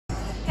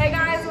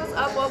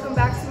welcome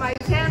back to my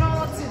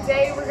channel.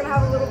 Today we're gonna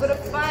have a little bit of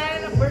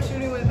fun. We're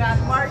shooting with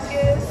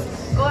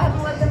MadMaarcus. Go ahead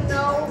and let them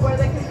know where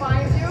they can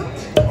find you.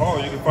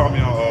 Oh, you can follow me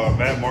on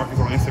MadMaarcus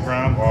on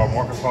Instagram or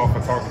Maarcus Hall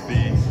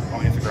Photography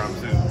on Instagram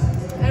too.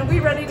 And we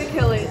ready to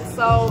kill it,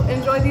 so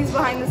enjoy these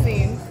behind the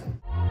scenes.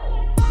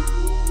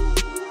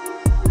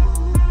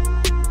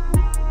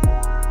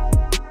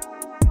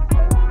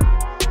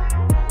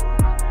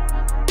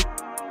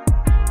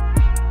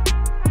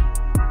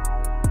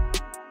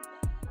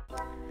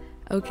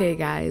 Okay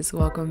guys,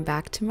 welcome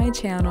back to my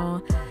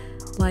channel.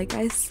 Like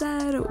I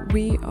said,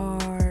 we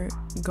are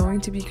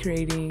going to be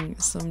creating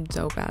some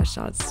dope ass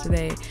shots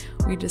today.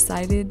 We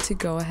decided to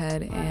go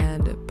ahead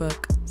and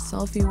book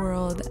Selfie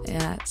World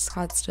at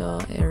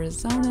Scottsdale,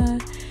 Arizona.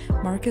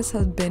 Marcus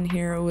had been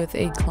here with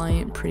a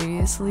client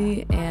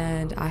previously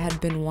and I had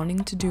been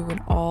wanting to do an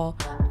all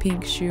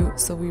pink shoot,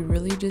 so we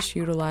really just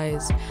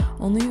utilized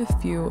only a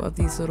few of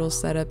these little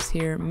setups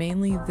here,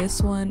 mainly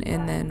this one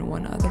and then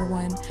one other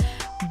one.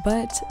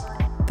 But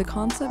the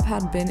concept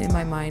had been in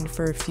my mind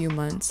for a few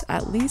months,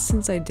 at least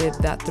since I did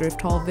that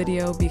thrift haul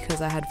video,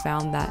 because I had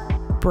found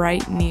that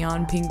bright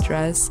neon pink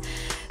dress.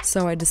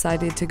 So I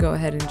decided to go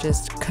ahead and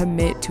just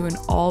commit to an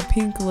all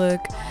pink look.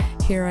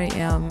 Here I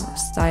am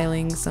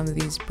styling some of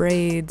these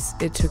braids.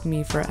 It took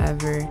me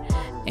forever,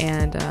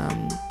 and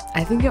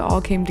I think it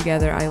all came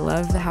together. I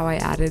love how I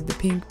added the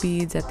pink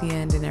beads at the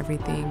end and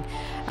everything.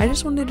 I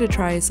just wanted to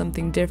try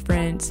something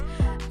different,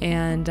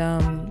 and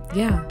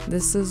yeah,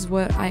 this is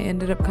what I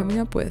ended up coming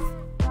up with.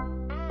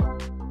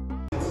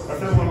 I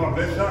said one of my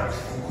best shots.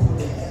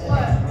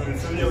 What? When the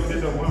studio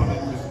did the one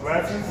with the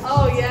glasses.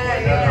 Oh yeah,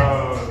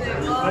 yeah. The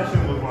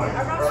reflection was like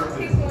I brought some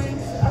perfect. pink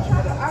ones. I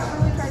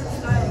really tried to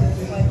style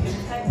this like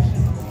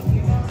intention,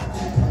 you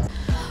know.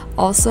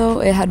 Also,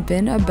 it had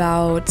been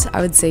about,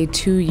 I would say,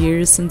 2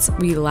 years since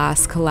we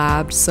last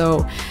collabed,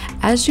 so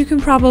as you can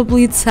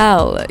probably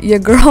tell, your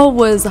girl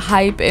was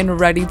hype and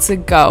ready to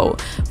go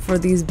for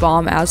these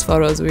bomb ass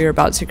photos we were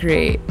about to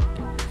create.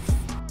 One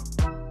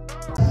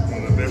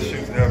of the best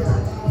shoots ever.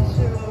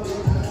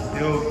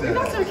 We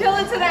about to kill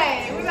it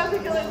today. We about to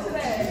kill it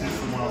today. This is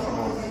one of the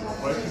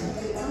reflections.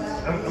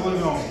 That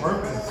wasn't on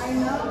purpose. I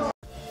know.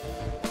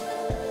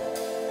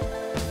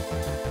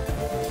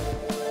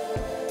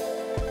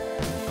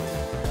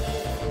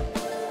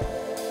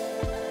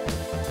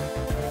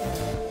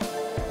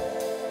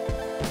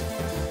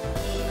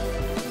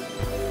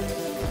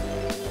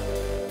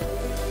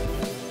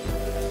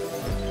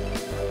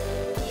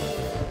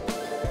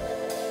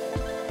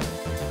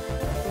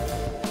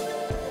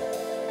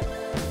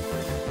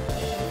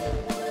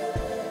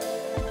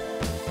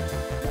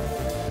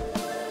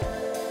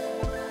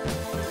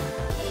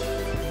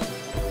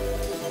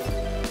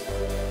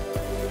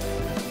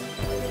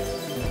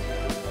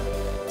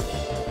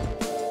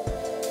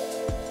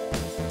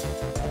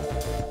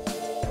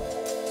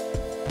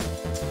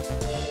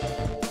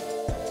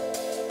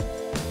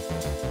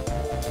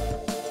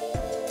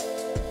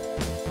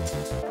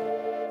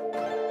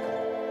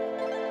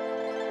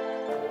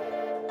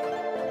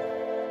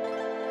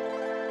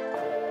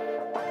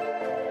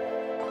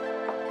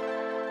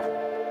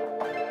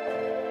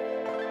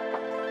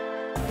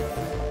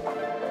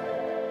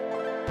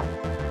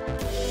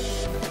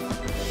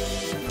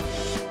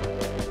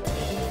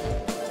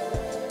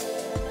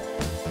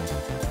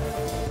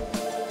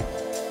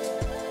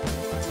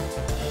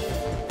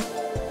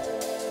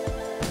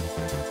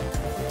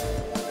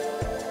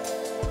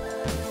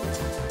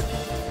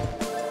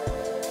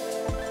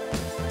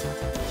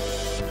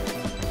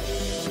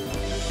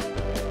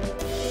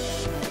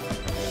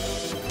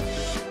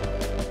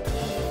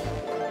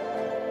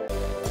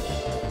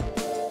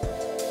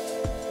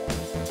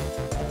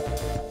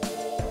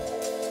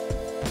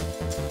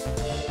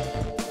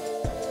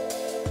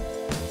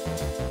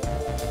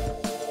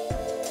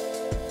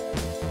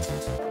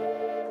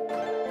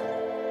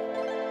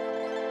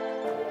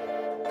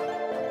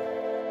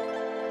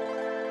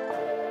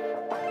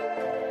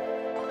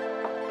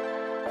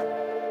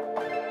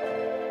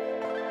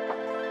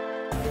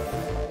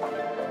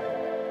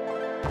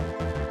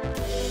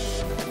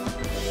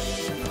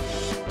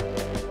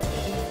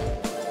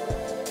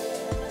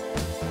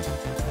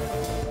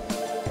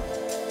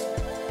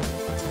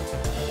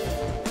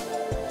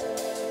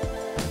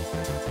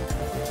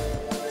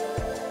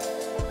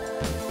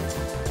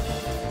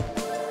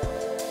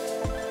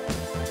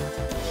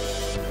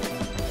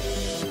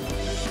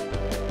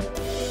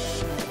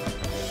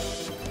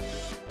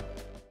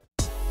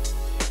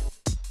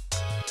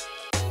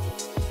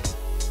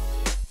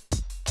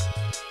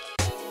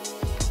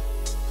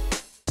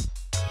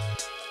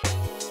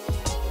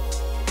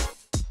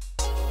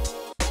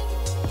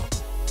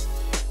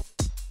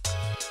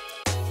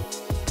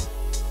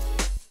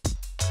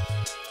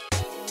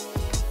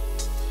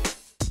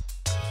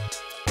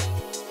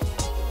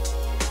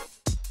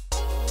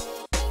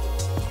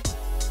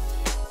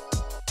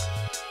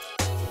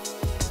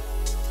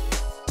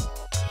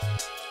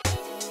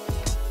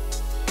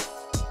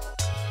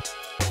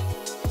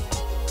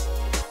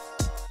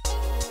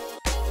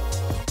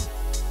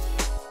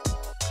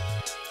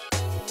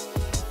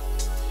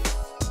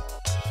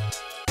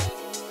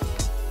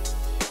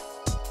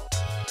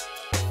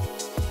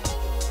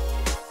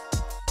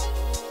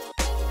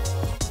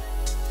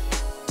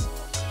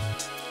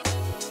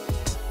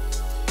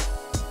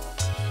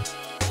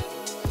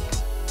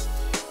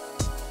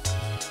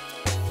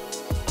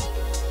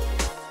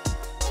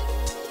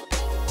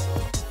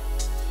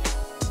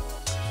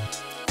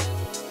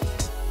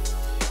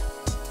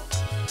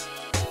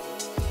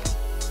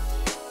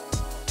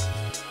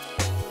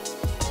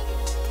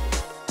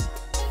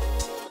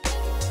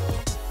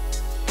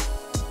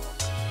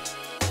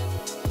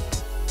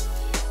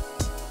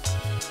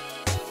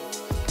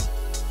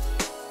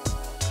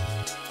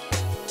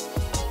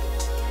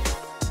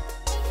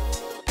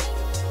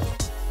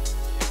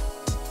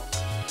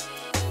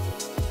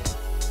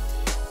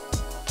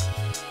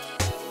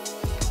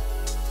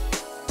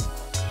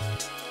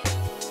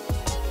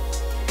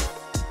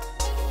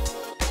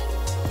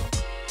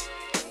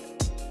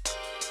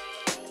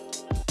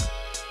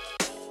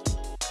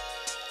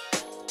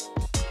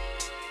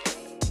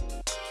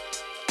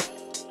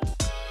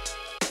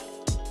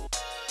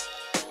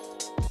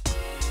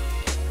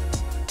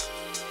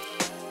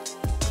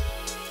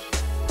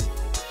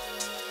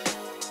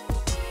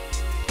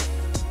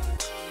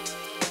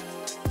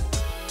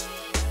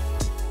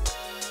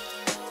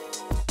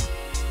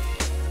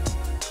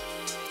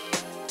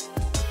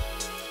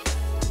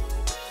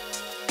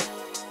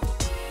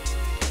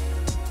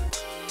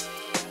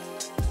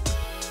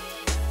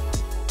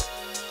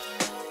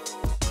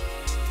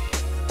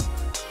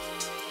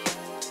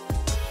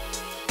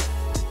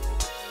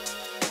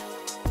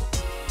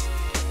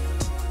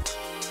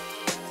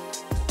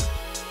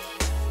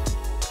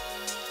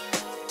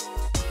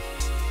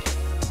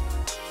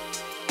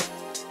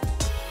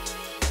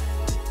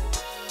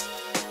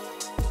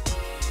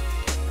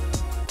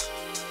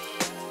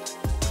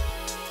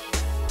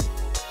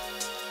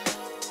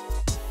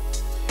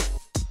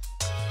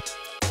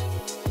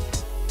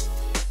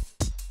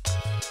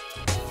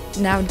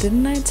 Now,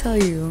 didn't I tell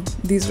you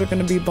these were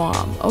gonna be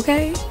bomb,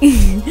 okay?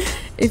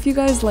 If you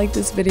guys like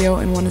this video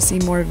and want to see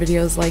more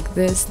videos like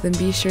this, then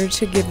be sure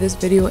to give this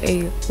video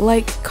a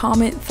like,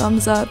 comment,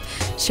 thumbs up,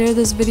 share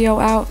this video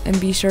out, and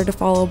be sure to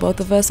follow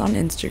both of us on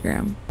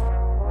Instagram.